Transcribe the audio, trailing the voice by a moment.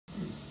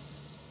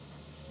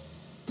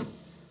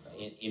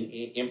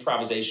in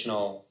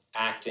improvisational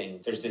acting,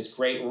 there's this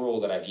great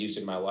rule that I've used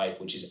in my life,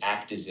 which is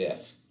act as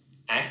if.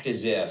 Act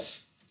as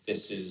if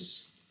this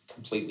is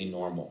completely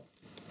normal.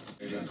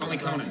 Call me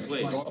Conan,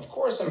 please. Of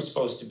course I'm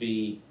supposed to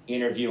be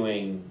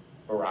interviewing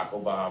Barack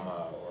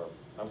Obama, or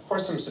of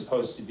course I'm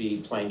supposed to be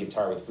playing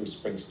guitar with Bruce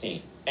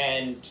Springsteen.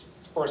 And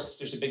of course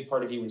there's a big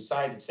part of you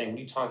inside that's saying, what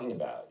are you talking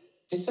about?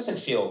 This doesn't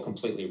feel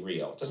completely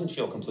real. It doesn't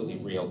feel completely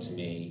real to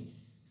me.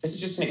 This is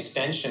just an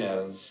extension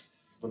of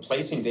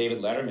replacing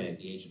David Letterman at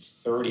the age of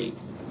 30.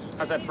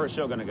 How's that first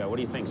show gonna go? What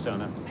do you think,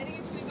 Sona? I think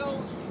it's gonna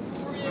go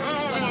really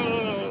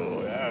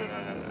well.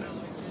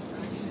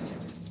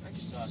 I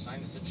just saw a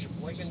sign that said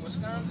Sheboygan,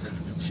 Wisconsin.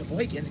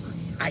 Sheboygan?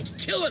 I'd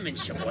kill him in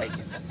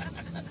Sheboygan.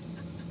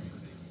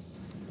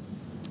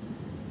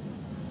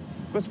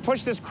 Let's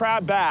push this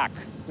crowd back.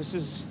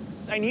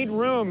 I need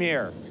room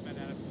here.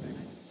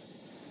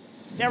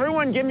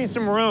 Everyone give me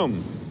some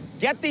room.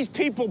 Get these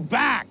people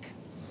back.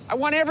 I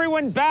want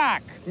everyone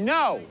back.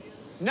 No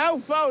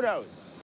photos.